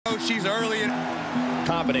if she's early and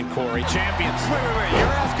confident, Corey. Champions. Wait.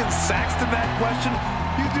 You're asking Saxton that question?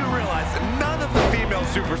 You do realize that none of the female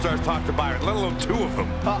superstars talk to Byron, let alone two of them.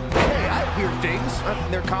 Hey, I hear things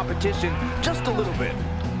in their competition just a little bit.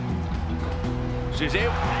 She's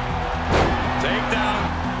able.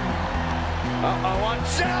 Takedown.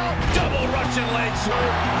 Watch out. Double Russian leg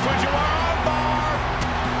sweep. Fujiwara bar.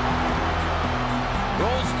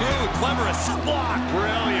 Rolls through. Clever assist block.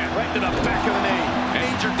 Brilliant. Right to the back of the knee.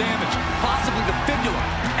 Major damage. Possibly the fibula.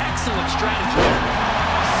 Excellent strategy.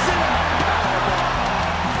 Sit-up powerbomb.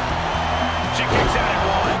 She kicks out at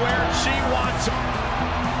one. Where she wants. Up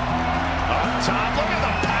top. Look at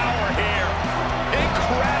the power here.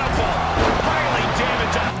 Incredible. Highly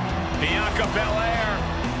damaging. Bianca Belair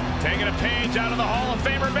taking a page out of the Hall of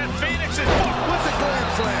Famer Beth Phoenix's book with a glam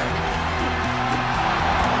slam.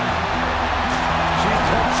 She's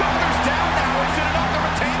shoulders down now. Is it enough to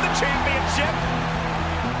retain the championship?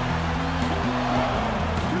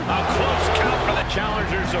 A close count for the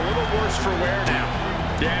challengers. A little worse for wear now.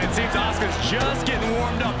 Yeah, it seems Asuka's just getting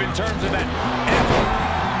warmed up in terms of that.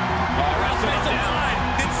 Wrestling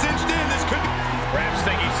down. It's cinched in. This could be. Perhaps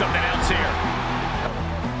thinking something else here.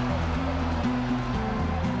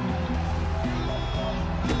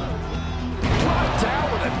 Down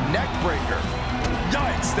with a neck breaker.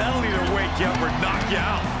 Yikes, that'll either wake you up or knock you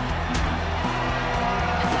out.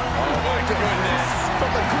 Oh my goodness.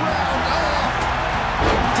 From the ground up.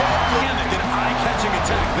 Deadly. An eye-catching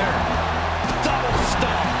attack there. Double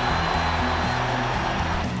stomp.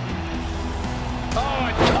 Oh,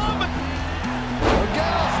 and coming.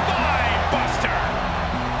 Again, spine buster.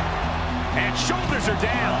 And shoulders are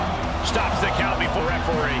down. Stops the count before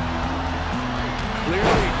referee.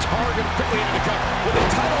 Clearly target quickly into the cover with a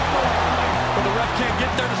title on the line. But the ref can't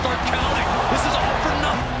get there to start counting. This is all for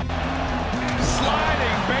nothing.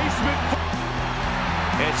 Sliding basement.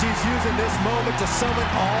 And she's using this moment to summon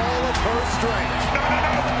all of her strength. No.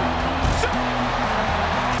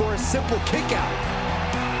 For a simple kick out.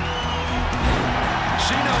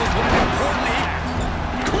 She knows what an important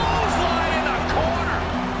clothesline in the corner.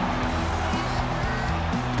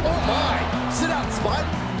 Oh my. Sit out, Spot.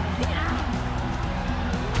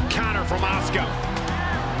 Counter from Asuka.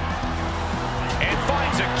 And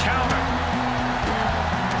finds a counter.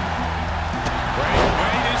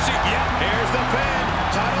 Wait, is she? Yep, here's the pin.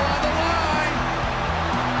 Title on the line.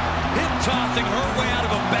 Hip tossing her way out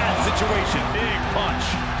of a bad situation. Big punch.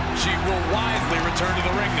 She will wisely return to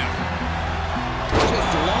the ring now.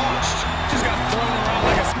 Just launched. Just got thrown around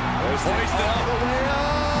like a... There's hoisted all the way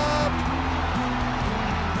up.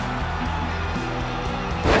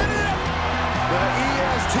 The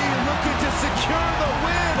EST looking to secure the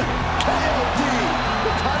win. KOD.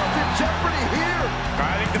 The title's in jeopardy here.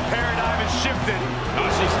 I think the paradigm has shifted.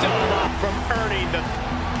 Oh, she's still alive from earning the...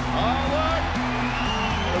 Oh, look.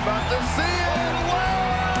 We're about to see it.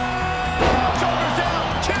 Wow. Shoulders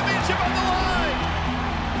down. Championship on the line.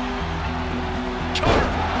 Cover.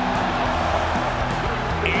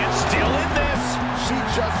 And still in this. She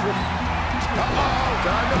just... Uh-oh.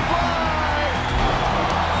 Time to fly.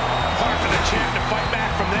 Hard for the champ to fight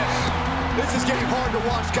back from this. This is getting hard to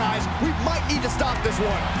watch, guys. We might need to stop this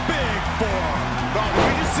one. Big forearm. Oh,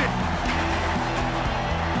 we just see.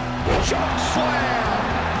 Choke slam.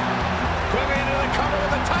 Quickly into the cover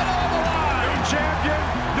with the title on the line. New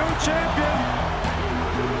champion.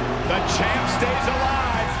 The champ stays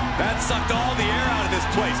alive. That sucked all the air out of this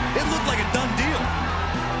place. It looked like a done deal.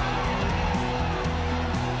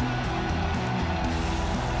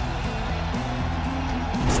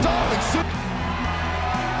 Stalling super.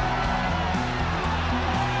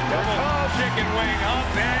 Chicken wing up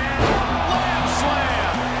and lamb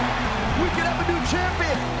slam. We could have a new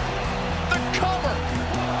champion. The cover.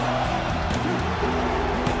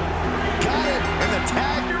 Got it. And the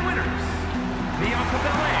tag. Your winners, Bianca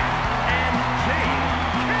Belair and Jade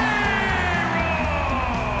Cargill.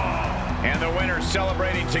 And the winners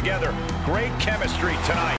celebrating together. Great chemistry tonight.